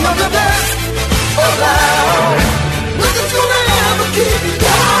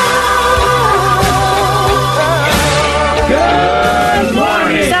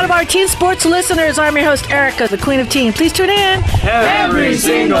sports listeners. I'm your host, Erica, the Queen of Teen. Please tune in every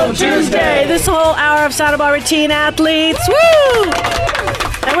single Tuesday. This whole hour of Santa Barbara teen athletes. Woo!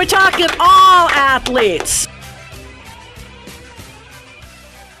 And we're talking all athletes.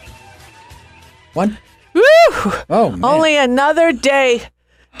 What? Woo! Oh, man. Only another day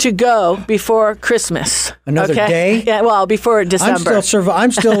to go before Christmas. Another day? Yeah, well, before December.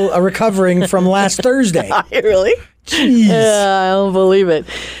 I'm still recovering from last Thursday. Really? Jeez. Yeah, I don't believe it.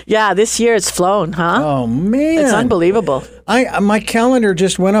 Yeah, this year it's flown, huh? Oh, man. It's unbelievable. My calendar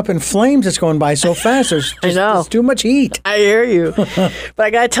just went up in flames. It's going by so fast. There's too much heat. I hear you. But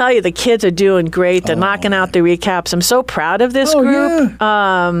I got to tell you, the kids are doing great. They're knocking out the recaps. I'm so proud of this group.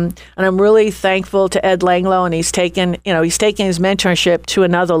 Yeah. And I'm really thankful to Ed Langlow, and he's taken his mentorship to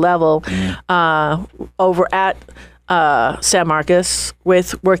another level over at San Marcos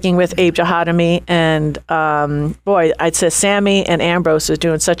working with Abe Jahadami, and I'd say Sammy and Ambrose is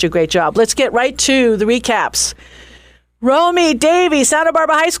doing such a great job. Let's get right to the recaps. Romy Davies, Santa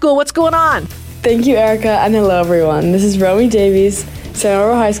Barbara High School, what's going on? Thank you, Erica, and hello, everyone. This is Romy Davies, Santa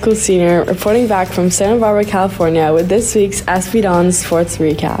Barbara High School senior, reporting back from Santa Barbara, California, with this week's SB Dawn Sports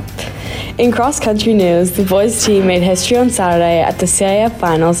Recap. In cross-country news, the boys' team made history on Saturday at the CIF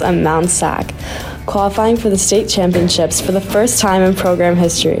Finals at Mount SAC, qualifying for the state championships for the first time in program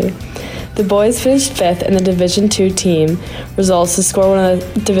history. The boys finished 5th in the Division II team results to score one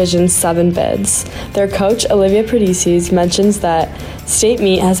of the Division's 7 bids. Their coach, Olivia Perdices, mentions that state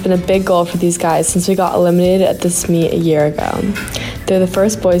meet has been a big goal for these guys since we got eliminated at this meet a year ago. They're the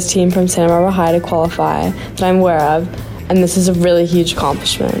first boys team from Santa Barbara High to qualify that I'm aware of, and this is a really huge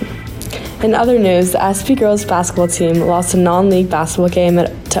accomplishment. In other news, the SP girls basketball team lost a non-league basketball game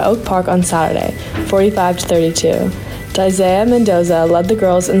to Oak Park on Saturday, 45-32. Isaiah Mendoza led the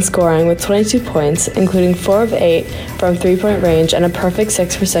girls in scoring with 22 points, including 4 of 8 from three-point range and a perfect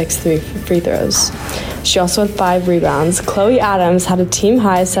 6 for 6 free throws. She also had 5 rebounds. Chloe Adams had a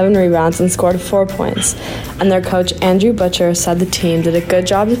team-high 7 rebounds and scored 4 points, and their coach Andrew Butcher said the team did a good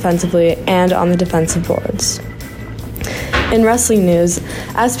job defensively and on the defensive boards. In wrestling news,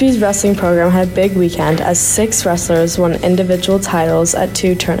 SB's wrestling program had a big weekend as 6 wrestlers won individual titles at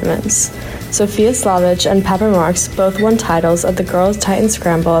 2 tournaments. Sophia Slavich and Pepper Marks both won titles at the Girls Titan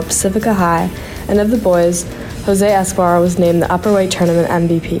Scramble at Pacifica High, and of the boys, Jose Escobar was named the Upperweight Tournament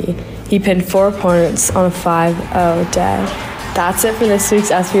MVP. He pinned 4 opponents on a 5-0 day. That's it for this week's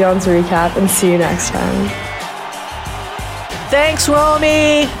SB Dawn's recap, and see you next time. Thanks,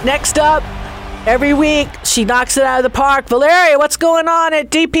 Romy. Next up, every week, she knocks it out of the park. Valeria, what's going on at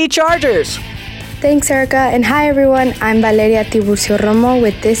DP Chargers? Thanks, Erica, and hi, everyone. I'm Valeria Tiburcio Romo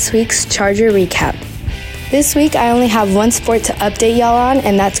with this week's Charger Recap. This week, I only have one sport to update y'all on,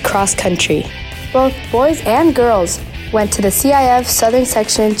 and that's cross country. Both boys and girls went to the CIF Southern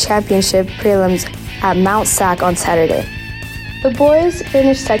Section Championship prelims at Mount SAC on Saturday. The boys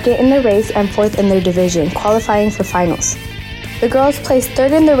finished 2nd in the race and 4th in their division, qualifying for finals. The girls placed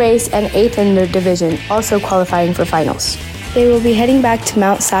 3rd in the race and 8th in their division, also qualifying for finals. They will be heading back to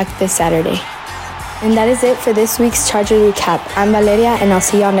Mount SAC this Saturday. And that is it for this week's Charger Recap. I'm Valeria, and I'll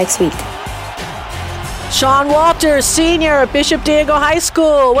see y'all next week. Sean Walters, senior at Bishop Diego High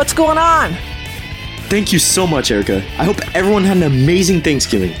School. What's going on? Thank you so much, Erica. I hope everyone had an amazing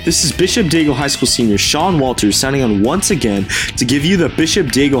Thanksgiving. This is Bishop Diego High School senior Sean Walters signing on once again to give you the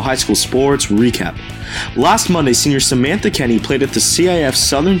Bishop Diego High School Sports Recap. Last Monday, senior Samantha Kenny played at the CIF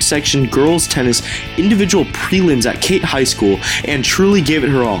Southern Section Girls Tennis Individual Prelims at Kate High School and truly gave it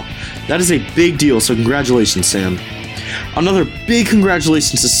her all. That is a big deal, so congratulations, Sam. Another big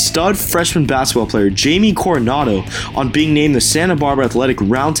congratulations to stud freshman basketball player Jamie Coronado on being named the Santa Barbara Athletic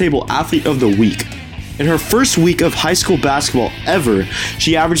Roundtable Athlete of the Week. In her first week of high school basketball ever,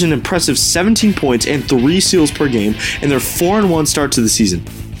 she averaged an impressive 17 points and 3 steals per game in their 4-1 start to the season.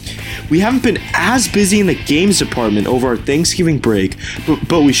 We haven't been as busy in the games department over our Thanksgiving break,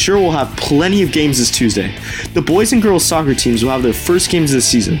 but we sure will have plenty of games this Tuesday. The boys and girls soccer teams will have their first games of the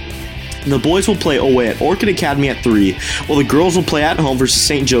season. The boys will play away at Orchid Academy at 3, while the girls will play at home versus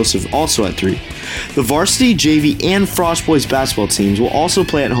St. Joseph, also at 3. The varsity, JV, and Frost boys basketball teams will also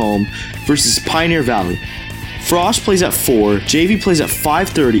play at home versus Pioneer Valley. Frost plays at 4, JV plays at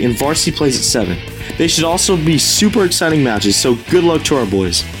 5:30, and varsity plays at 7. They should also be super exciting matches, so good luck to our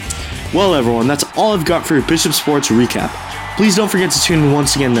boys. Well, everyone, that's all I've got for your Bishop Sports Recap. Please don't forget to tune in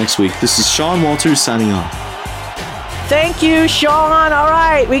once again next week. This is Sean Walters signing off. Thank you, Sean. All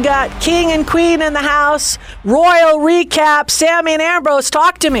right, we got King and Queen in the house. Royal Recap. Sammy and Ambrose,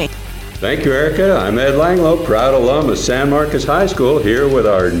 talk to me. Thank you, Erica. I'm Ed Langlow, proud alum of San Marcos High School, here with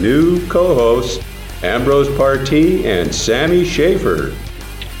our new co-hosts, Ambrose Partee and Sammy Schaefer.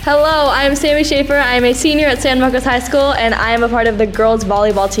 Hello, I am Sammy Schaefer. I am a senior at San Marcos High School, and I am a part of the girls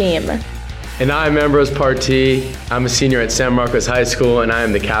volleyball team. And I'm Ambrose Partee. I'm a senior at San Marcos High School, and I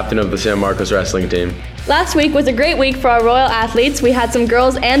am the captain of the San Marcos wrestling team. Last week was a great week for our Royal athletes. We had some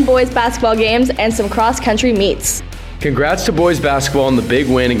girls and boys basketball games and some cross-country meets. Congrats to boys basketball on the big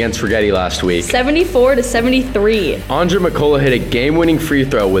win against Forgetti last week. 74-73. Andre McCullough hit a game-winning free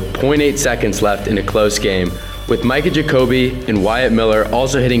throw with 0.8 seconds left in a close game, with Micah Jacoby and Wyatt Miller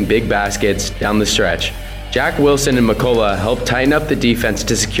also hitting big baskets down the stretch. Jack Wilson and McCullough helped tighten up the defense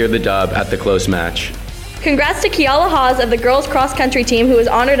to secure the dub at the close match. Congrats to Kiala Hawes of the girls cross-country team, who was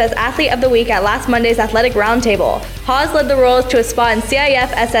honored as Athlete of the Week at last Monday's Athletic Roundtable. Hawes led the Royals to a spot in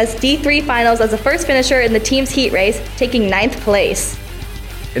CIF SS D3 Finals as the first finisher in the team's heat race, taking 9th place.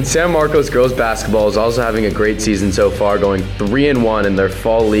 And San Marcos girls basketball is also having a great season so far, going 3-1 in their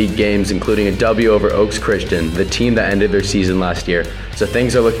fall league games, including a W over Oaks Christian, the team that ended their season last year. So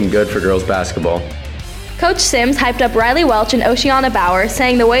things are looking good for girls basketball. Coach Sims hyped up Riley Welch and Oceana Bauer,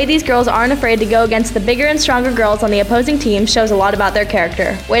 saying the way these girls aren't afraid to go against the bigger and stronger girls on the opposing team shows a lot about their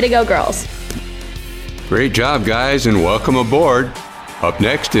character. Way to go, girls. Great job, guys, and welcome aboard. Up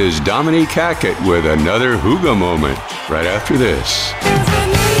next is Dominique Hackett with another Hygge moment right after this.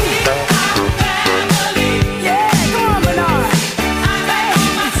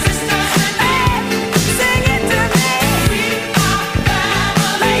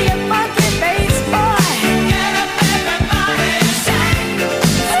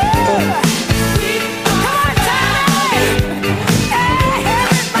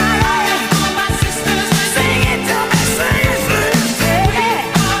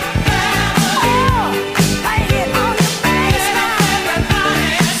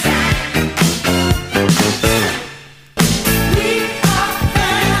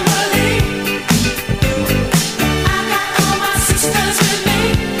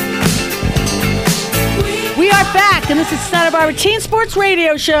 And this is Santa Barbara Teen Sports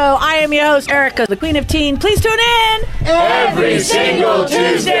Radio Show. I am your host, Erica, the Queen of Teen. Please tune in every single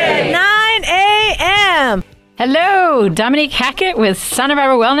Tuesday, 9 a.m. Hello, Dominique Hackett with Santa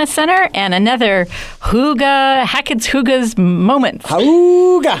Barbara Wellness Center and another Hackett's Hygge's Moments.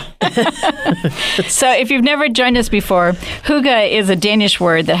 Hygge! So if you've never joined us before, Hygge is a Danish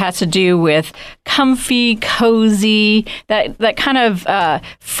word that has to do with comfy, cozy, that kind of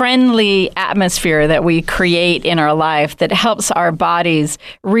friendly atmosphere that we create in our life that helps our bodies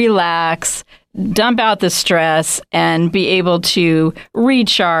relax, dump out the stress, and be able to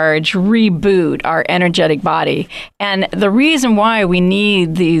recharge, reboot our energetic body. And the reason why we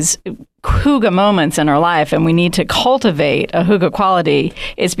need these Hygge moments in our life and we need to cultivate a Hygge quality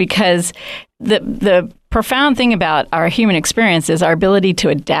is because the profound thing about our human experience is our ability to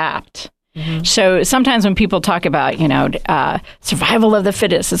adapt. Mm-hmm. So sometimes when people talk about, survival of the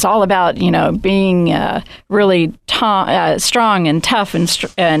fittest, it's all about, being really strong and tough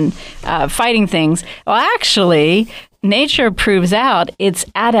and fighting things. Well, actually, nature proves out it's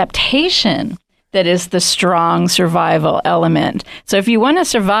adaptation that is the strong survival element. So if you want to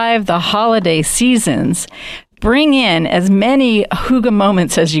survive the holiday seasons, bring in as many Hygge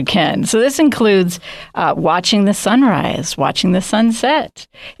moments as you can. So this includes watching the sunrise, watching the sunset.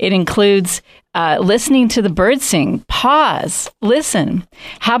 It includes listening to the birds sing. Pause, listen.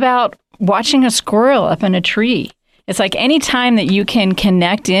 How about watching a squirrel up in a tree? It's like any time that you can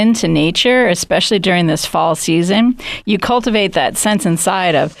connect into nature, especially during this fall season, you cultivate that sense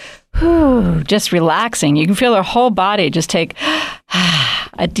inside of, just relaxing. You can feel their whole body just take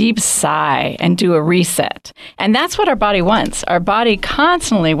a deep sigh and do a reset. And that's what our body wants. Our body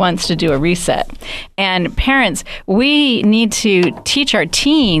constantly wants to do a reset. And parents, we need to teach our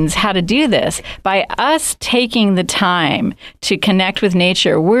teens how to do this. By us taking the time to connect with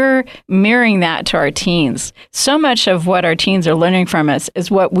nature, we're mirroring that to our teens. So much of what our teens are learning from us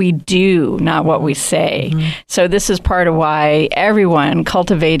is what we do, not what we say. Mm-hmm. So this is part of why everyone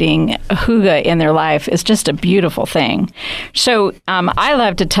cultivating Hygge in their life is just a beautiful thing. So I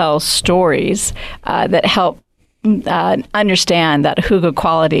love to tell stories that help understand that Hygge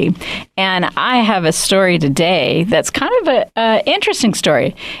quality. And I have a story today that's kind of an interesting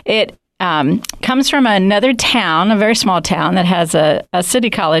story. It comes from another town, a very small town that has a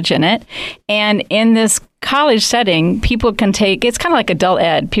city college in it. And in this college setting, people can take, it's kind of like adult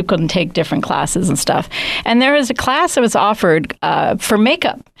ed, people can take different classes and stuff. And there was a class that was offered for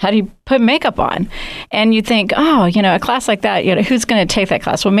makeup. How do you put makeup on? And you think, a class like that, who's going to take that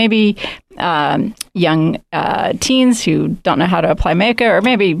class? Well, maybe young teens who don't know how to apply makeup, or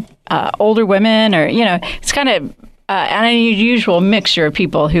maybe older women, or, it's kind of an unusual mixture of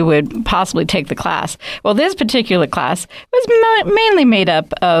people who would possibly take the class. Well, this particular class was mainly made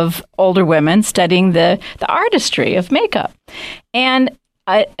up of older women studying the artistry of makeup. And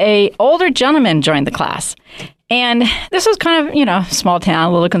a older gentleman joined the class. And this was kind of, small town,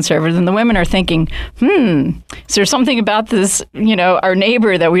 a little conservative. And the women are thinking, is there something about this, our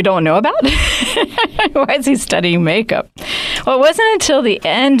neighbor that we don't know about? Why is he studying makeup? Well, it wasn't until the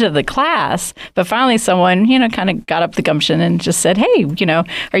end of the class, but finally someone, kind of got up the gumption and just said, hey,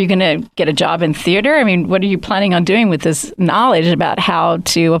 are you going to get a job in theater? I mean, what are you planning on doing with this knowledge about how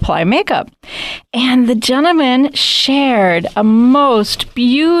to apply makeup? And the gentleman shared a most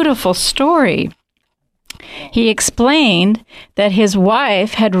beautiful story. He explained that his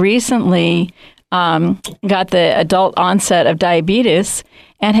wife had recently got the adult onset of diabetes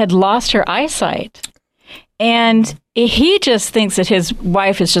and had lost her eyesight. And he just thinks that his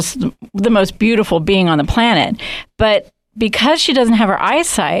wife is just the most beautiful being on the planet. But because she doesn't have her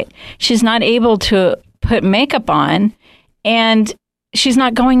eyesight, she's not able to put makeup on, and she's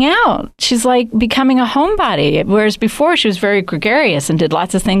not going out. She's like becoming a homebody, whereas before she was very gregarious and did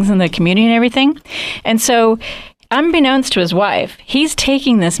lots of things in the community and everything. And so, unbeknownst to his wife, he's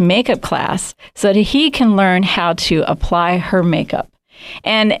taking this makeup class so that he can learn how to apply her makeup.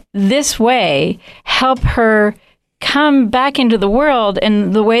 And this way, help her come back into the world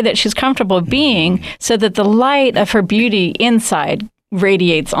in the way that she's comfortable being, so that the light of her beauty inside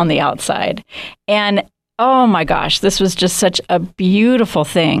radiates on the outside. And oh my gosh, this was just such a beautiful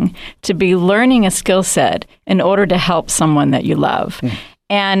thing to be learning a skill set in order to help someone that you love.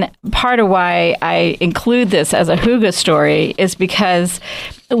 And part of why I include this as a hygge story is because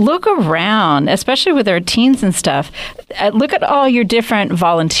look around, especially with our teens and stuff. Look at all your different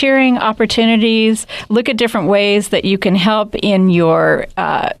volunteering opportunities. Look at different ways that you can help in your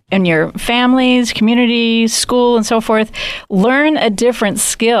families, communities, school, and so forth. Learn a different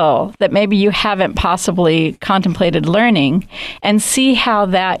skill that maybe you haven't possibly contemplated learning, and see how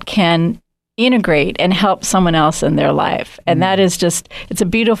that can integrate and help someone else in their life. And that is just, it's a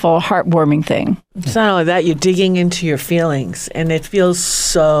beautiful, heartwarming thing. It's not only that, you're digging into your feelings, and it feels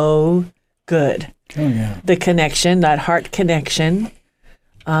so good. Oh, yeah. The connection, that heart connection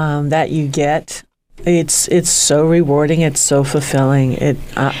that you get, it's so rewarding. It's so fulfilling.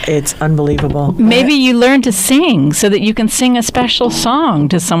 It's unbelievable. Maybe you learn to sing so that you can sing a special song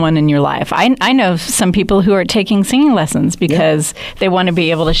to someone in your life. I know some people who are taking singing lessons because they want to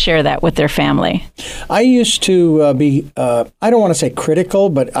be able to share that with their family. I used to be, I don't want to say critical,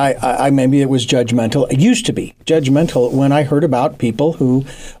 but I maybe it was judgmental. It used to be judgmental when I heard about people who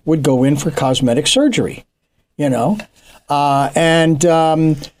would go in for cosmetic surgery,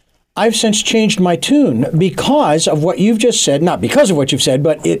 I've since changed my tune because of what you've just said, not because of what you've said,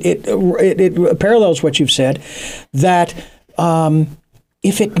 but it parallels what you've said, that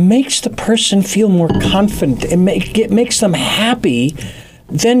if it makes the person feel more confident, it makes them happy,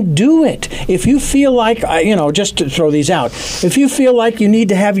 then do it. If you feel like, just to throw these out, if you feel like you need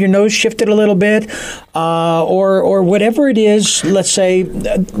to have your nose shifted a little bit, or whatever it is, let's say,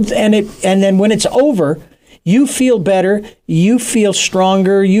 and then when it's over, you feel better, you feel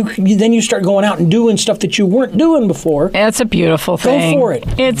stronger, then you start going out and doing stuff that you weren't doing before. It's a beautiful thing. Go for it.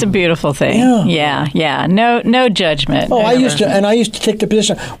 It's a beautiful thing. Yeah. No judgment. I used to take the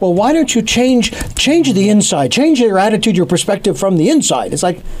position, well, why don't you change the inside, change your attitude, your perspective from the inside? It's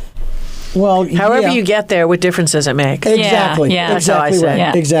like, well, however you get there, what difference does it make? Exactly. Yeah. That's how I say. Right.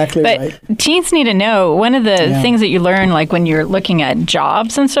 Yeah. Exactly but right. Teens need to know, one of the things that you learn, like when you're looking at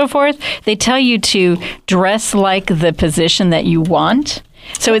jobs and so forth, they tell you to dress like the position that you want.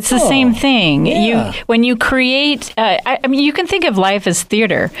 So it's the same thing. Yeah. When you create, you can think of life as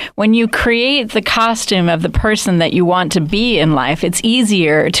theater. When you create the costume of the person that you want to be in life, it's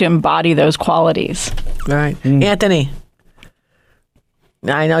easier to embody those qualities. Right. Anthony,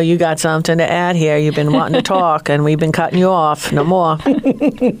 I know you got something to add here. You've been wanting to talk, and we've been cutting you off. No more.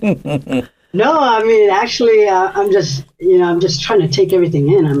 No, I mean, actually, I'm just trying to take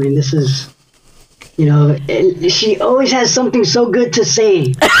everything in. I mean, this is, she always has something so good to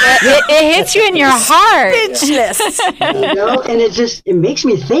say. It hits you in your heart. Speechless. And it makes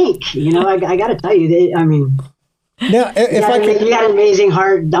me think. I got to tell you, Now, you got an amazing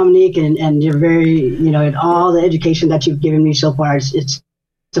heart, Dominique, and you're very, and all the education that you've given me so far, it's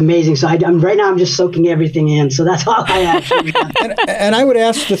amazing. So I'm just soaking everything in. So that's all I actually have. And I would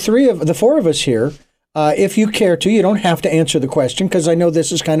ask the four of us here, if you care to. You don't have to answer the question because I know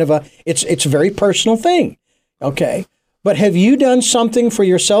this is kind of it's a very personal thing. Okay, but have you done something for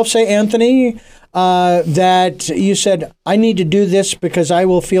yourself, say Anthony, that you said I need to do this because I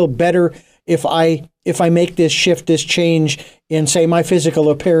will feel better if I if I make this shift, this change in, say, my physical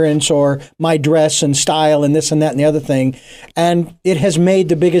appearance or my dress and style and this and that and the other thing. And it has made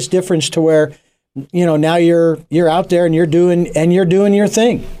the biggest difference to where, now you're out there and you're doing your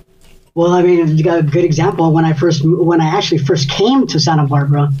thing. Well, I mean, you got a good example. When I actually first came to Santa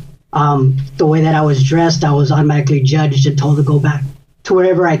Barbara, the way that I was dressed, I was automatically judged and told to go back to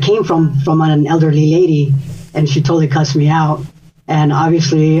wherever I came from an elderly lady, and she totally cussed me out. And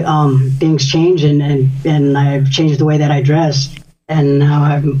obviously, things change, and I've changed the way that I dress, and now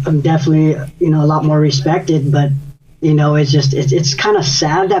I'm definitely a lot more respected. But it's kind of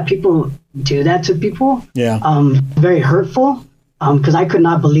sad that people do that to people. Yeah. Very hurtful. Because I could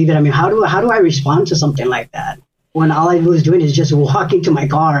not believe it. I mean, how do I respond to something like that when all I was doing is just walking to my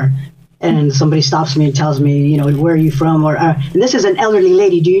car, and somebody stops me and tells me, where are you from? Or and this is an elderly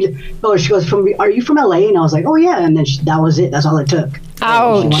lady. She goes, are you from LA? And I was like, oh yeah. And then that was it. That's all it took.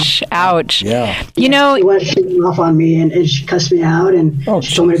 Ouch! Ouch! Yeah. She went off on me and she cussed me out, and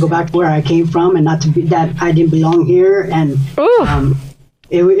she told me to go back to where I came from and not to be that I didn't belong here. And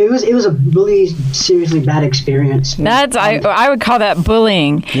It was a really seriously bad experience. That's I would call that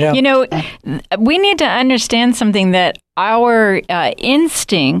bullying. Yeah. We need to understand something, that our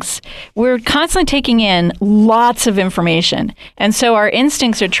instincts, we're constantly taking in lots of information. And so our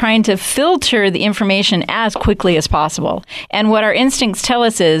instincts are trying to filter the information as quickly as possible. And what our instincts tell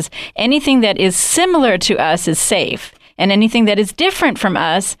us is anything that is similar to us is safe. And anything that is different from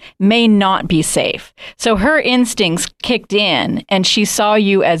us may not be safe. So her instincts kicked in, and she saw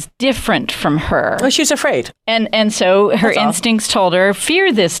you as different from her. Well, she's afraid. And so her instincts told her,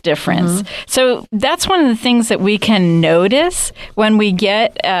 fear this difference. Mm-hmm. So that's one of the things that we can notice when we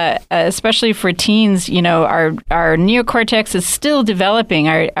get, especially for teens, our neocortex is still developing.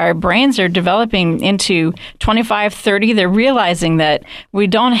 Our brains are developing into 25, 30. They're realizing that we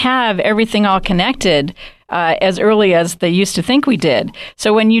don't have everything all connected as early as they used to think we did.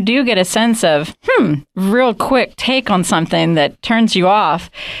 So when you do get a sense of, real quick take on something that turns you off,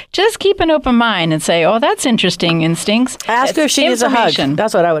 just keep an open mind and say, oh, that's interesting instincts. Ask her if she needs a hug.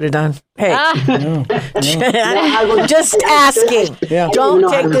 That's what I would have done. Hey, just asking. Yeah.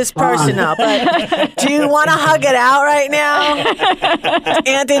 Don't take this personal. But do you want to hug it out right now,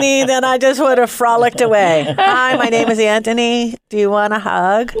 Anthony? Then I just would have frolicked away. Hi, my name is Anthony. Do you want a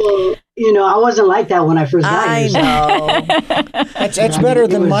hug? Well, I wasn't like that when I first got here. I know. That's better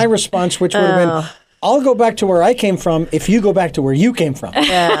than my response, which would have been, I'll go back to where I came from if you go back to where you came from.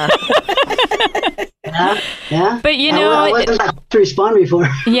 Yeah. Yeah. But I wasn't to respond before.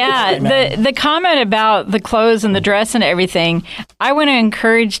 Yeah, the comment about the clothes and the dress and everything, I want to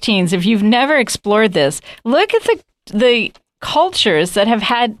encourage teens, if you've never explored this, look at the cultures that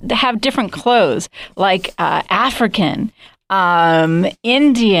have different clothes, like African,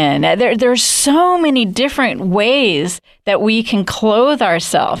 Indian. There's so many different ways that we can clothe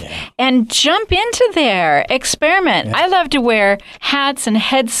ourselves, and jump into there, experiment. Yeah. I love to wear hats and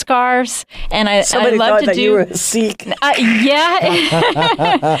headscarves, and I love to that do. You were a Sikh.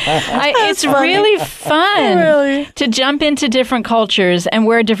 It's really fun to jump into different cultures and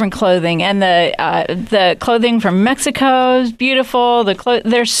wear different clothing. And the clothing from Mexico is beautiful.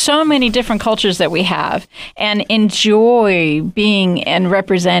 There's so many different cultures that we have, and enjoy being and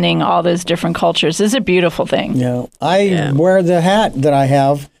representing all those different cultures is a beautiful thing. Yeah, I wear the hat that I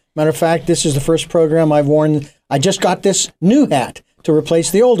have. Matter of fact, this is the first program I've worn. I just got this new hat to replace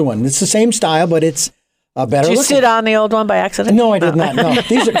the old one. It's the same style, but it's better Did you looking. sit on the old one by accident? No, I did not. No,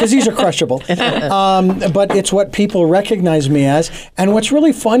 these are crushable. But it's what people recognize me as. And what's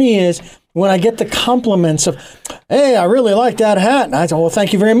really funny is when I get the compliments of, "Hey, I really like that hat," and I say, "Well,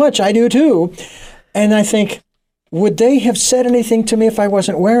 thank you very much. I do too." And I think, would they have said anything to me if I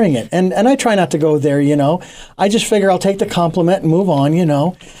wasn't wearing it? And I try not to go there, I just figure I'll take the compliment and move on,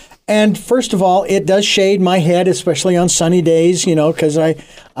 And first of all, it does shade my head, especially on sunny days, because I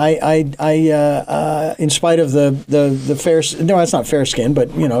in spite of the fair, no, it's not fair skin,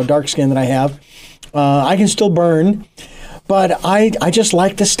 but dark skin that I have, I can still burn. But I just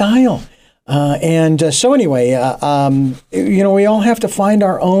like the style. So anyway, we all have to find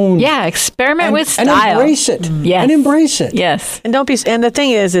our own. Yeah, experiment with style. And embrace it. Yes. And embrace it. Yes. And and the thing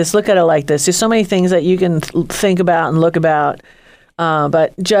is look at it like this. There's so many things that you can think about and look about,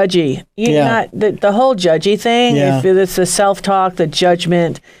 but judgy. Not the whole judgy thing. Yeah. If it's the self-talk, the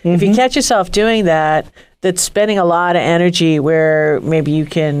judgment, if you catch yourself doing that, that's spending a lot of energy where maybe you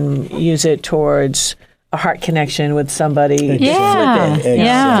can use it towards a heart connection with somebody. Yeah.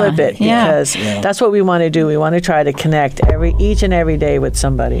 Flip it because that's what we want to do. We want to try to connect each and every day with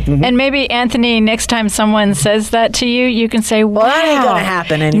somebody. Mm-hmm. And maybe, Anthony, next time someone says that to you, you can say, wow, that ain't going to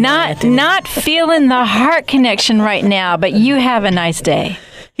happen anymore, not feeling the heart connection right now, but you have a nice day.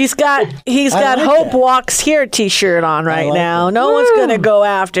 He's got Hope Walks Here t-shirt on right now. No one's going to go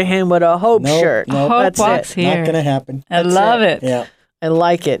after him with a Hope shirt. Hope Walks Here. Not going to happen. I love it. Yeah. I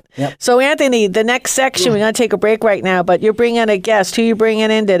like it. Yep. So, Anthony, the next section, we're going to take a break right now, but you're bringing a guest. Who are you bringing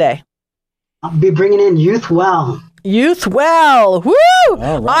in today? I'll be bringing in Youth Well. Youth Well. Woo!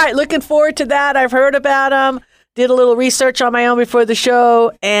 All right. Looking forward to that. I've heard about them. Did a little research on my own before the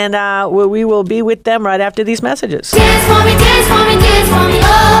show, and we will be with them right after these messages. Dance for me, dance for me, dance for me. Oh,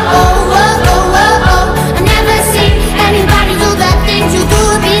 oh, oh, oh, oh, oh. I never seen anybody do the things you do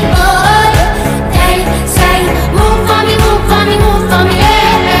before. They say, move for me, move for me, move for me,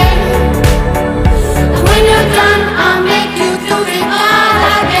 hey, hey. And when you're done, I'll make you do it all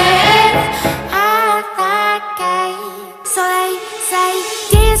again. So they say,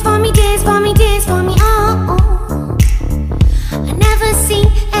 dance for me, dance for me, dance for me, oh, oh. I never seen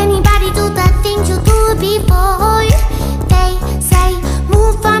anybody do the things you do before. They say,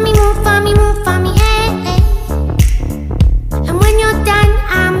 move for me, move for me, move for me, hey, hey. And when you're done,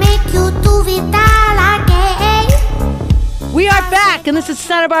 I'll make you do it all again. We are back, and this is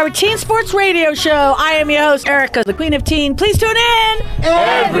Santa Barbara Teen Sports Radio Show. I am your host, Erica, the Queen of Teen. Please tune in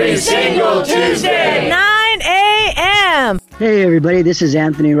every single Tuesday, 9 a.m. Hey everybody, this is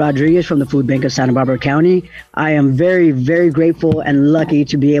Anthony Rodriguez from the Food Bank of Santa Barbara County. I am very, very grateful and lucky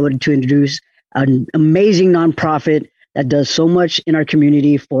to be able to introduce an amazing nonprofit that does so much in our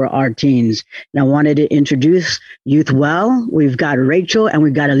community for our teens. And I wanted to introduce Youth Well. We've got Rachel and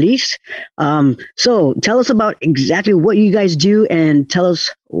we've got Elise. So tell us about exactly what you guys do and tell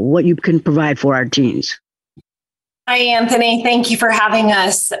us what you can provide for our teens. Hi, Anthony. Thank you for having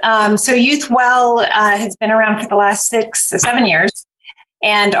us. So Youth Well has been around for the last 6 or 7 years,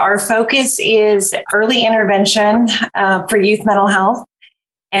 and our focus is early intervention for youth mental health.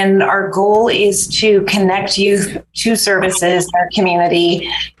 And our goal is to connect youth to services in our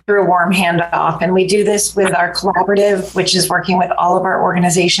community through a warm handoff. And we do this with our collaborative, which is working with all of our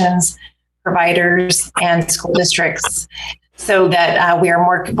organizations, providers, and school districts, so that we are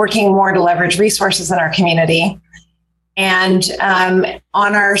working more to leverage resources in our community. And on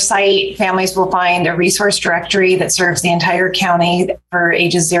our site, families will find a resource directory that serves the entire county for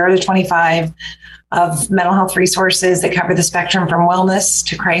ages 0 to 25 of mental health resources that cover the spectrum from wellness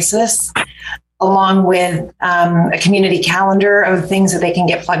to crisis, along with a community calendar of things that they can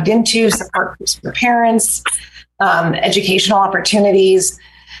get plugged into, support groups for parents, educational opportunities.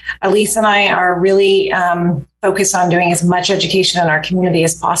 Elise and I are really focused on doing as much education in our community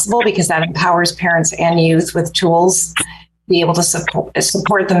as possible, because that empowers parents and youth with tools to be able to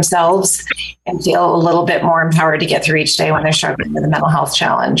support themselves and feel a little bit more empowered to get through each day when they're struggling with a mental health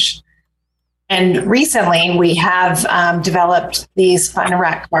challenge. And recently we have developed these fun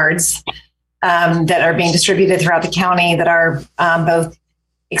rack cards that are being distributed throughout the county that are both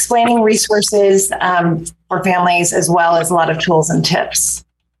explaining resources for families, as well as a lot of tools and tips.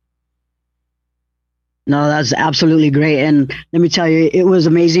 No, that's absolutely great. And let me tell you, it was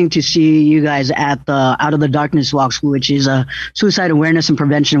amazing to see you guys at the Out of the Darkness Walk, which is a suicide awareness and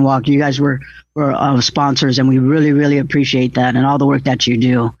prevention walk. You guys were sponsors, and we really, really appreciate that and all the work that you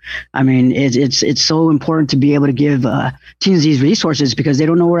do. I mean, it's so important to be able to give teens these resources because they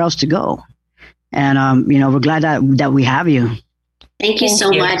don't know where else to go. And, we're glad that we have you. Thank you so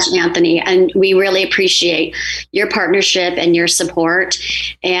much, Anthony. And we really appreciate your partnership and your support.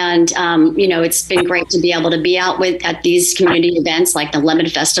 And, it's been great to be able to be out at these community events like the Lemon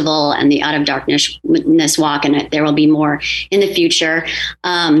Festival and the Out of Darkness Walk. And there will be more in the future.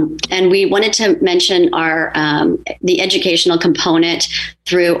 And we wanted to mention the educational component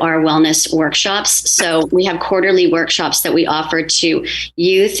through our wellness workshops. So we have quarterly workshops that we offer to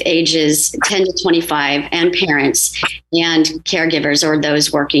youth ages 10 to 25 and parents and caregivers or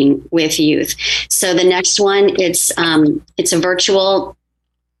those working with youth. So the next one, it's a virtual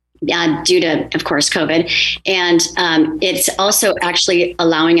due to, of course, COVID. And it's also actually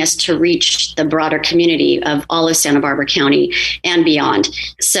allowing us to reach the broader community of all of Santa Barbara County and beyond.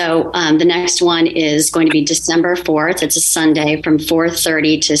 So the next one is going to be December 4th. It's a Sunday from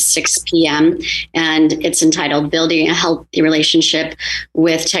 4:30 to 6 p.m. And it's entitled Building a Healthy Relationship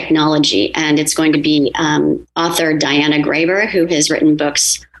with Technology. And it's going to be author Diana Graber, who has written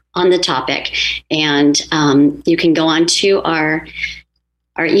books on the topic. And you can go on to our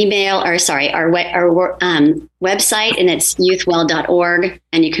our website, and it's youthwell.org,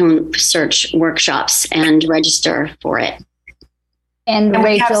 and you can search workshops and register for it. And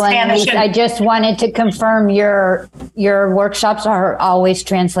Rachel and Lisa, I just wanted to confirm your workshops are always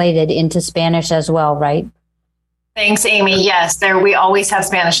translated into Spanish as well, right? Thanks, Amy. Yes, we always have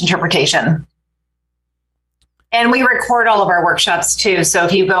Spanish interpretation. And we record all of our workshops too. So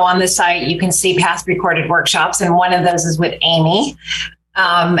if you go on the site, you can see past recorded workshops. And one of those is with Amy.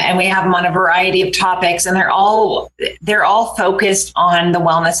 And we have them on a variety of topics, and they're all focused on the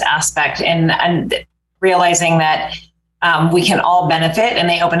wellness aspect and realizing that we can all benefit, and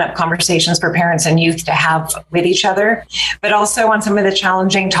they open up conversations for parents and youth to have with each other, but also on some of the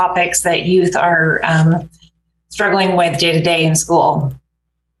challenging topics that youth are struggling with day to day in school.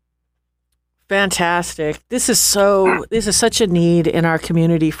 Fantastic. This is such a need in our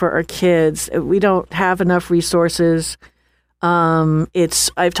community for our kids. We don't have enough resources.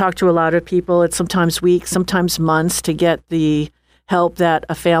 I've talked to a lot of people. It's sometimes weeks, sometimes months to get the help that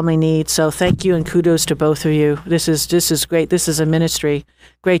a family needs. So thank you and kudos to both of you. This is great. This is a ministry.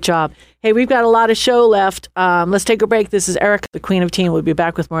 Great job. Hey, we've got a lot of show left. Let's take a break. This is Erica, the Queen of Teen. We'll be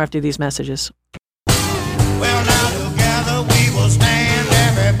back with more after these messages. Well, now together we will stand,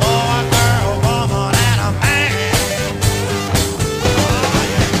 every boy, girl, woman, and a man.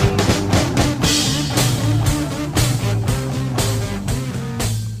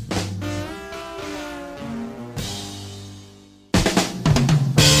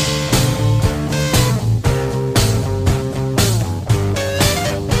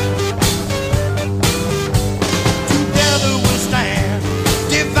 Together we'll stand,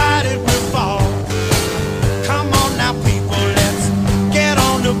 divided we'll fall. Come on now, people, let's get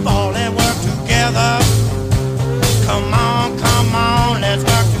on the ball and work together. Come on, let's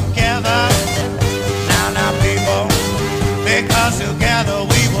work together. Now, people, because together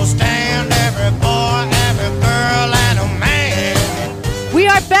we will stand, every boy, every girl, and a man. We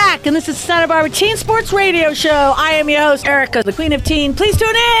are back, and this is Santa Barbara Teen Sports Radio Show. I am your host, Erica, the Queen of Teen. Please tune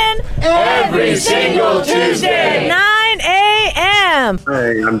in Every single Tuesday. 9 a.m.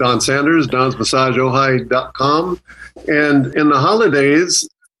 Hey, I'm Don Sanders, donsmassageohio.com. And in the holidays,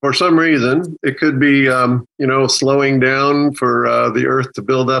 for some reason, it could be, slowing down for the earth to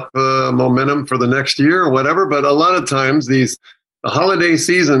build up momentum for the next year or whatever. But a lot of times the holiday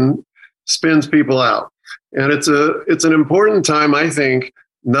season spins people out. And it's an important time, I think,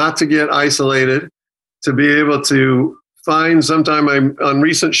 not to get isolated, to be able to find on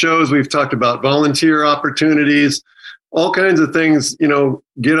recent shows, we've talked about volunteer opportunities, all kinds of things,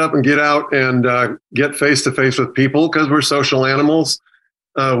 get up and get out and get face to face with people, because we're social animals.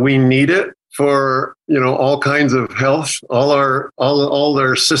 We need it for, all kinds of health, all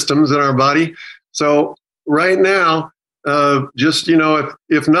our systems in our body. So right now,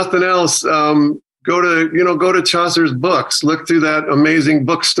 if nothing else, go to Chaucer's books, look through that amazing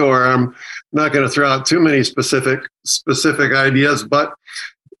bookstore. I'm not going to throw out too many specific ideas, but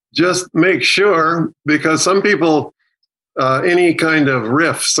just make sure, because some people, any kind of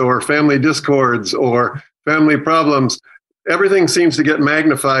rifts or family discords or family problems, everything seems to get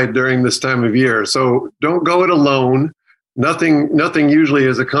magnified during this time of year. So don't go it alone. Nothing usually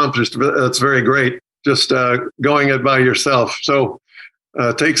is accomplished. That's very great. Just going it by yourself. So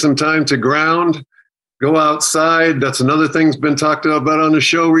take some time to ground, go outside. That's another thing that's been talked about on the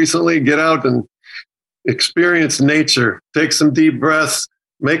show recently. Get out and experience nature. Take some deep breaths.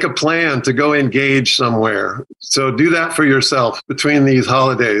 Make a plan to go engage somewhere. So do that for yourself between these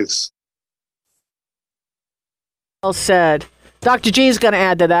holidays. Well said. Dr. G is going to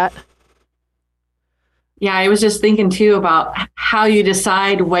add to that. Yeah, I was just thinking too about how you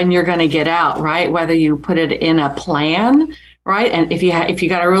decide when you're going to get out, right? Whether you put it in a plan, right? And if you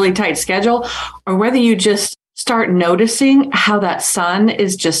got a really tight schedule, or whether you just start noticing how that sun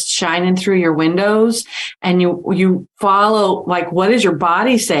is just shining through your windows, and you follow, like, what is your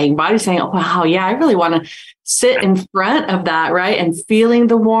body saying? Body's saying, oh, wow, yeah, I really want to sit in front of that, right? And feeling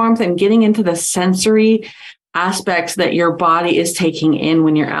the warmth and getting into the sensory aspects that your body is taking in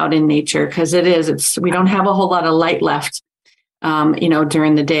when you're out in nature, because we don't have a whole lot of light left,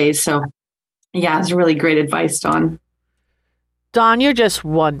 during the days. So yeah, it's really great advice, Dawn. Dawn, you're just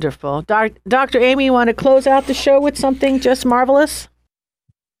wonderful. Dr. Amy, you want to close out the show with something just marvelous?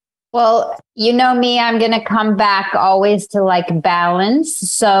 Well, you know me, I'm going to come back always to balance.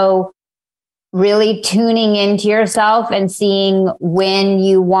 So really tuning into yourself and seeing when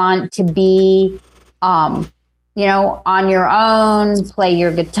you want to be, on your own, play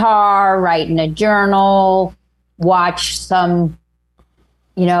your guitar, write in a journal, watch some,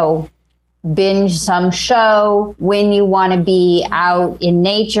 binge some show, when you want to be out in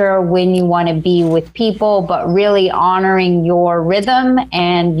nature, when you want to be with people, but really honoring your rhythm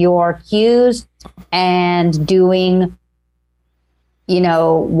and your cues and doing,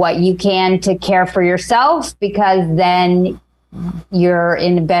 what you can to care for yourself, because then you're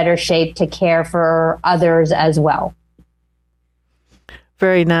in better shape to care for others as well.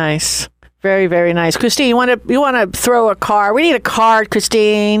 Very nice. Very, very nice. Christine, you want to throw a card? We need a card,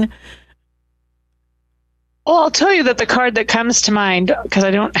 Christine. Well, I'll tell you that the card that comes to mind, because I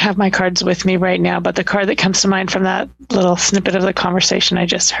don't have my cards with me right now, but the card that comes to mind from that little snippet of the conversation I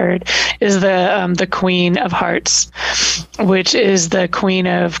just heard is the Queen of Hearts, which is the Queen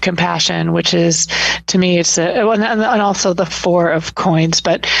of Compassion, which is, to me, and also the Four of Coins.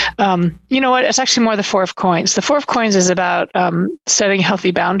 But you know what? It's actually more the Four of Coins. The Four of Coins is about setting healthy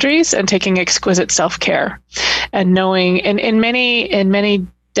boundaries and taking exquisite self-care, and knowing in many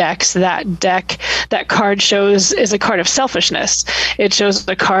decks, that card shows is a card of selfishness. It shows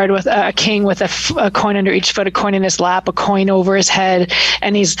a card with a king with a coin under each foot, a coin in his lap, a coin over his head,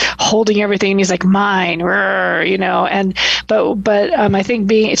 and he's holding everything. And he's like, mine, and but I think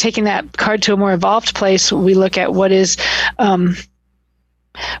taking that card to a more evolved place, we look at what is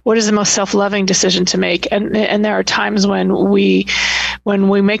the most self-loving decision to make, and there are times when we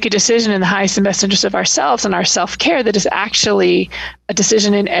make a decision in the highest and best interest of ourselves and our self-care that is actually a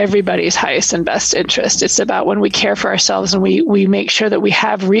decision in everybody's highest and best interest. It's about when we care for ourselves and we make sure that we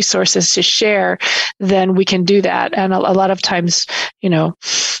have resources to share, then we can do that. And a lot of times,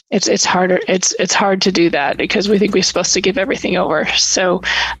 it's harder. It's hard to do that because we think we're supposed to give everything over. So,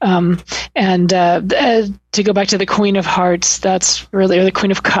 to go back to the Queen of Hearts, or the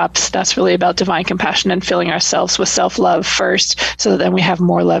Queen of Cups, that's really about divine compassion and filling ourselves with self-love first, so that then we have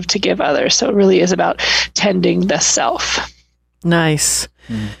more love to give others. So it really is about tending the self. Nice.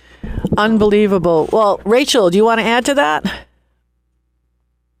 Unbelievable. Well, Rachel, do you want to add to that?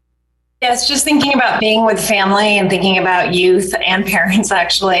 Yes, just thinking about being with family and thinking about youth and parents,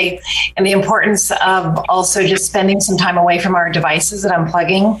 actually, and the importance of also just spending some time away from our devices and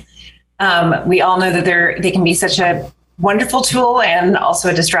unplugging. We all know that they can be such a wonderful tool and also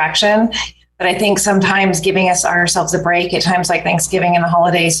a distraction. But I think sometimes giving ourselves a break at times like Thanksgiving and the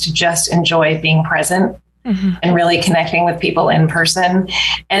holidays to just enjoy being present and really connecting with people in person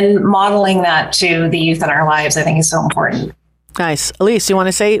and modeling that to the youth in our lives, I think is so important. Nice. Elise, you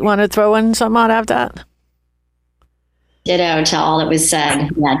want to throw in something out of that? Ditto to all that was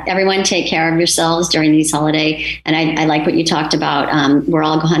said. Yeah, everyone take care of yourselves during these holiday. And I like what you talked about. We're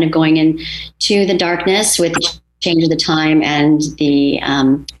all kind of going into the darkness with the change of the time and the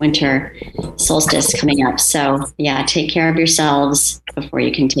winter solstice coming up. So yeah, take care of yourselves before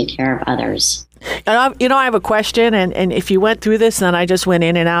you can take care of others. And I have a question, and if you went through this, then I just went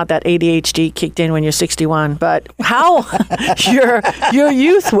in and out. That ADHD kicked in when you're 61. But how your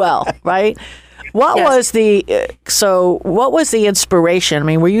youth well, right? What was the inspiration? I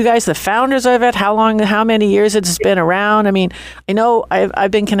mean, were you guys the founders of it? How many years it's been around? I mean, I know I've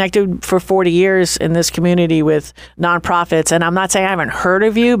been connected for 40 years in this community with nonprofits, and I'm not saying I haven't heard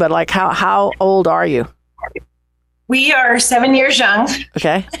of you, but like how old are you? We are 7 years young.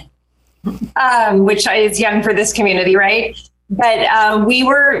 Okay. Which is young for this community, right? But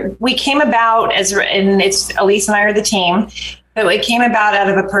we came about and it's Elise and I are the team. But it came about out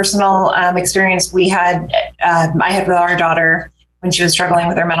of a personal experience I had with our daughter when she was struggling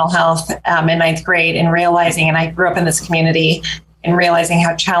with her mental health in ninth grade, and realizing, and I grew up in this community, and realizing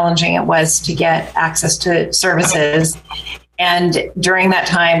how challenging it was to get access to services. And during that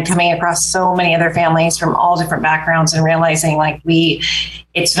time, coming across so many other families from all different backgrounds and realizing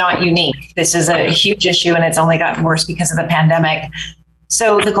it's not unique. This is a huge issue, and it's only gotten worse because of the pandemic.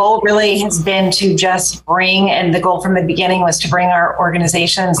 So the goal really has been to just and the goal from the beginning was to bring our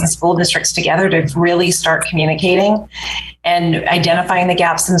organizations and school districts together to really start communicating and identifying the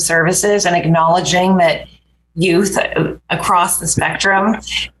gaps in services and acknowledging that youth across the spectrum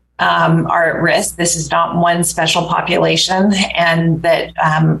are at risk. This is not one special population, and that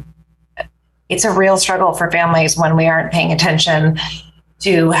it's a real struggle for families when we aren't paying attention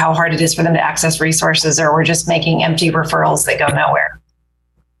to how hard it is for them to access resources, or we're just making empty referrals that go nowhere.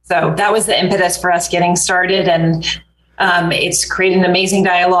 So that was the impetus for us getting started, and it's created an amazing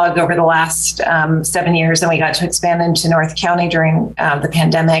dialogue over the last 7 years, and we got to expand into North County during the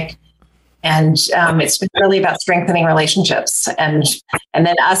pandemic. And it's been really about strengthening relationships and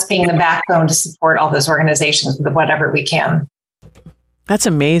then us being the backbone to support all those organizations with whatever we can. That's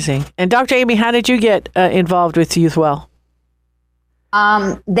amazing. And Dr. Amy, how did you get involved with YouthWell?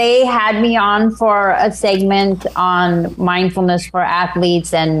 They had me on for a segment on mindfulness for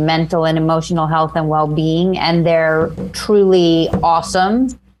athletes and mental and emotional health and well-being, and they're truly awesome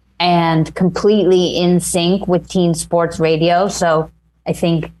and completely in sync with teen sports radio. So I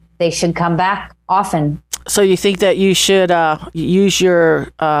think they should come back often. So you think that you should use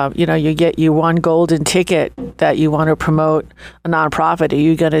your, you one golden ticket that you want to promote a nonprofit. Are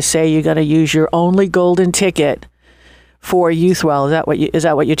you going to say you're going to use your only golden ticket for Youthwell? Is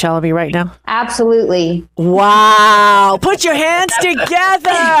that what you're telling me right now? Absolutely. Wow. Put your hands together.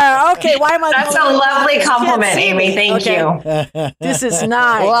 Okay. Why am I? That's a lovely compliment, Amy. Thank you. This is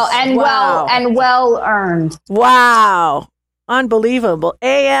nice. Well earned. Wow. Unbelievable.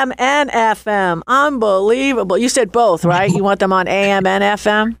 AM and FM. Unbelievable. You said both, right? You want them on AM and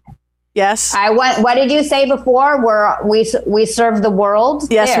FM? Yes. What did you say before? We serve the world?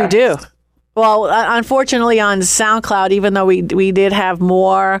 Yes, there. we do. Well, unfortunately on SoundCloud, even though we did have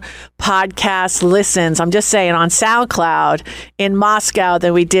more podcast listens, I'm just saying on SoundCloud in Moscow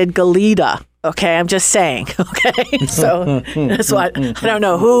than we did Goleta. Okay, I'm just saying. Okay, so that's why I don't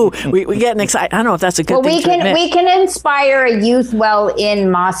know who we getting excited. I don't know if that's a good thing to admit. We can inspire a Youthwell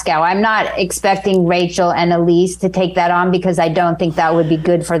in Moscow. I'm not expecting Rachel and Elise to take that on because I don't think that would be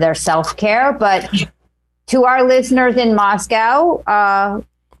good for their self-care. But to our listeners in Moscow,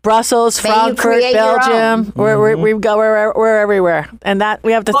 Brussels, Frankfurt, Belgium, we're everywhere. And that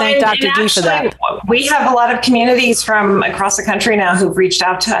we have to thank Dr. D for that. We have a lot of communities from across the country now who've reached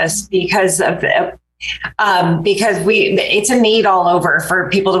out to us because it's a need all over for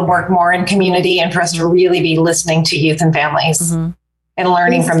people to work more in community and for us to really be listening to youth and families and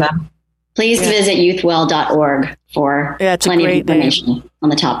learning from them. Please visit youthwell.org for plenty of information on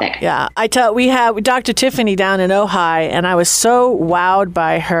the topic. Yeah, we have Dr. Tiffany down in Ojai, and I was so wowed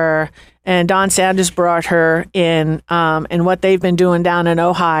by her. And Don Sanders brought her in what they've been doing down in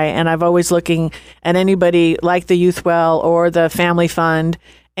Ojai. And I've always looking at anybody like the Youthwell or the Family Fund.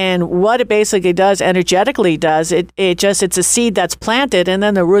 And what it basically does, energetically does, it's a seed that's planted and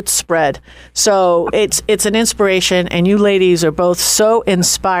then the roots spread. So it's an inspiration, and you ladies are both so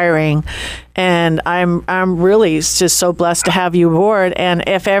inspiring. And I'm really just so blessed to have you aboard. And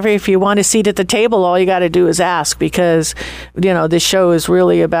if you want a seat at the table, all you got to do is ask, because this show is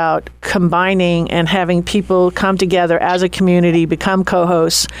really about combining and having people come together as a community, become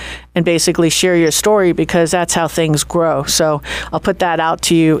co-hosts, and basically share your story, because that's how things grow. So I'll put that out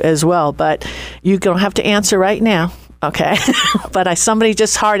to you as well. But you don't have to answer right now. Okay. But somebody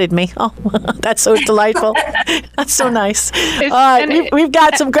just hearted me. Oh, that's so delightful. That's so nice. All right. We've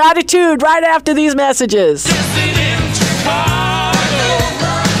got some gratitude right after these messages.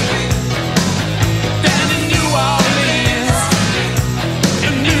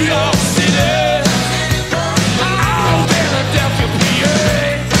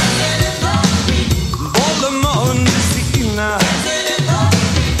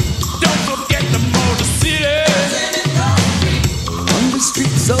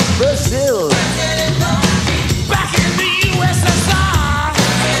 Brazil. Back in the USSR.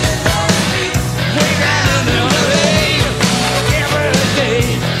 Way down in LA. Every day,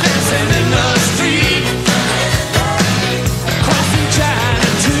 dancing in the street. Crossing China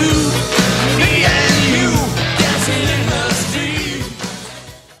too. Me and you, dancing in the street.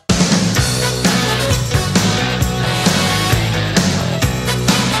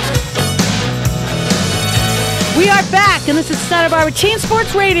 We are back, and this is Santa Barbara Teen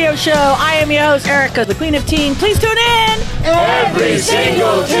Sports Radio Show. I am your host, Erica, the Queen of Teen. Please tune in every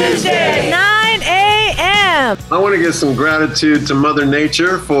single Tuesday, 9 a.m. I want to give some gratitude to Mother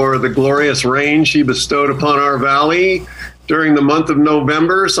Nature for the glorious rain she bestowed upon our valley during the month of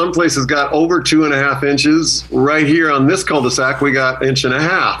November. Some places got over 2.5 inches. Right here on this cul-de-sac, we got 1.5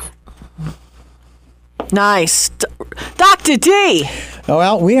 inches. Nice. Dr. D. Oh,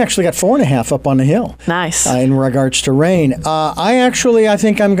 well, we actually got 4.5 up on the hill. Nice. In regards to rain. I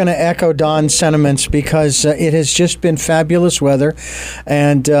think I'm going to echo Don's sentiments, because it has just been fabulous weather.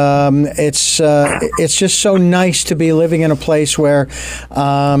 And it's just so nice to be living in a place where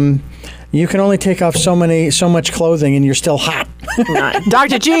you can only take off so much clothing and you're still hot.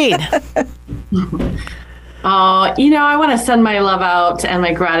 Dr. Jean. I want to send my love out and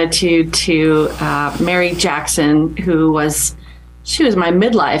my gratitude to Mary Jackson, who was my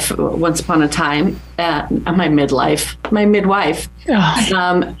midlife once upon a time. My midwife.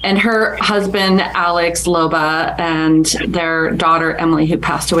 And her husband, Alex Loba, and their daughter, Emily, who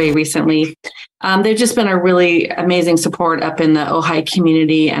passed away recently. They've just been a really amazing support up in the Ojai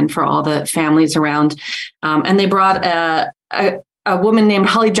community and for all the families around. And they brought a a woman named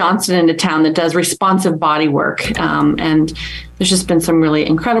Holly Johnson into town that does responsive body work. And there's just been some really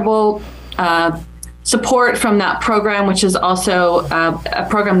incredible support from that program, which is also a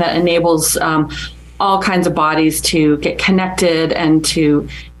program that enables all kinds of bodies to get connected and to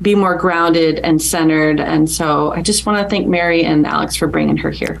be more grounded and centered. And so I just want to thank Mary and Alex for bringing her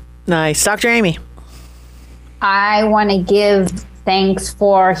here. Nice. Dr. Amy. I want to give thanks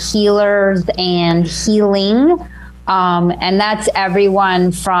for healers and healing. And that's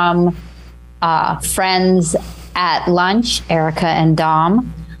everyone from friends at lunch, Erica and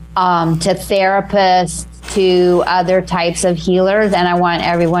Dom, to therapists, to other types of healers. And I want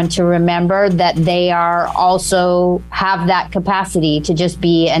everyone to remember that they are also have that capacity to just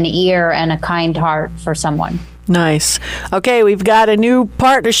be an ear and a kind heart for someone. Nice. Okay, we've got a new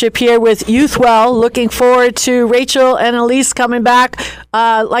partnership here with YouthWell. Looking forward to Rachel and Elise coming back.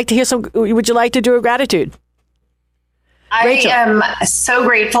 Like to hear would you like to do a gratitude? Rachel. I am so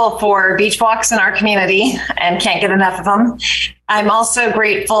grateful for beach walks in our community and can't get enough of them. I'm also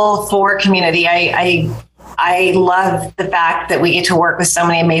grateful for community. I love the fact that we get to work with so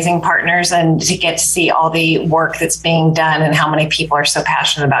many amazing partners and to get to see all the work that's being done and how many people are so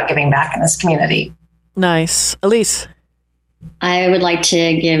passionate about giving back in this community. Nice. Elise? I would like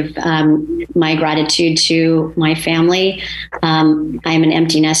to give my gratitude to my family. I'm an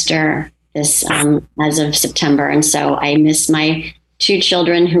empty nester as of September, and so I miss my 2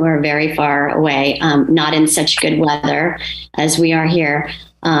 children who are very far away, not in such good weather as we are here.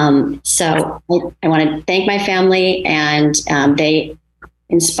 So I want to thank my family, and they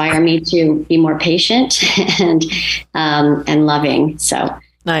inspire me to be more patient and loving. So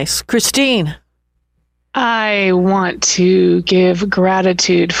nice. Christine? I want to give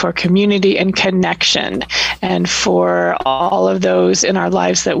gratitude for community and connection, and for all of those in our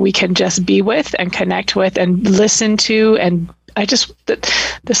lives that we can just be with and connect with and listen to. And I just,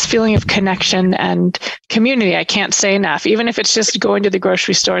 this feeling of connection and community, I can't say enough, even if it's just going to the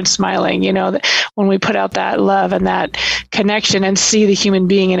grocery store and smiling, when we put out that love and that connection and see the human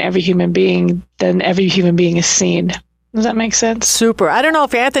being in every human being, then every human being is seen. Does that make sense? Super. I don't know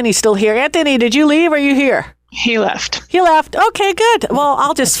if Anthony's still here. Anthony, did you leave or are you here? He left. He left. Okay, good. Well,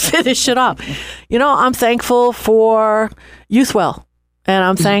 I'll just finish it up. I'm thankful for YouthWell, and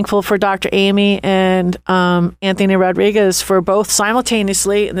I'm thankful for Dr. Amy and Anthony Rodriguez for both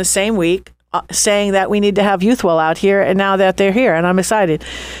simultaneously in the same week saying that we need to have YouthWell out here, and now that they're here, and I'm excited.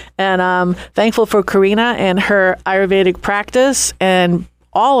 And I'm thankful for Karina and her Ayurvedic practice, and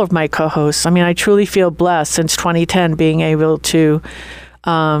all of my co-hosts. I mean, I truly feel blessed since 2010 being able to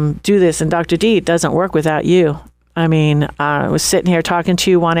do this. And Dr. D, it doesn't work without you. I mean, I was sitting here talking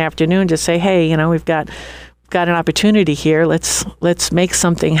to you one afternoon to say, hey, we've got an opportunity here. Let's make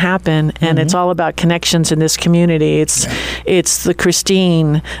something happen. And it's all about connections in this community. It's the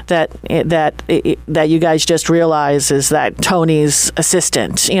Christine that you guys just realized is that Tony's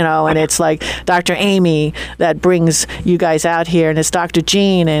assistant, and it's like Dr. Amy that brings you guys out here, and it's Dr.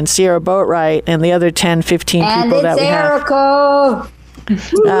 Jean and Sierra Boatwright and the other 10, 15 people that we have.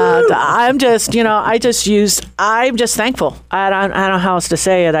 I'm just thankful. I don't know how else to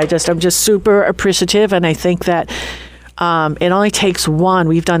say it. I'm just super appreciative, and I think that it only takes one.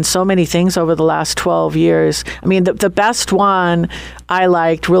 We've done so many things over the last 12 years. I mean, the best one I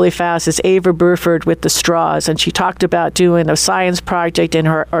liked really fast is Ava Burford with the straws. And she talked about doing a science project in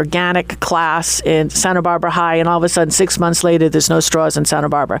her organic class in Santa Barbara High. And all of a sudden, 6 months later, there's no straws in Santa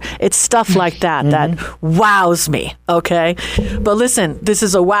Barbara. It's stuff like that that wows me. Okay. But listen, this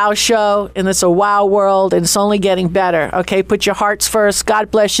is a wow show and it's a wow world, and it's only getting better. Okay. Put your hearts first. God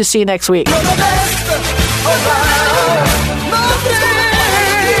bless you. See you next week.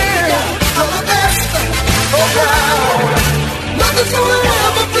 Nothing's gonna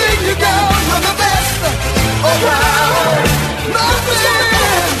ever bring you down. You're the best around. Nothing.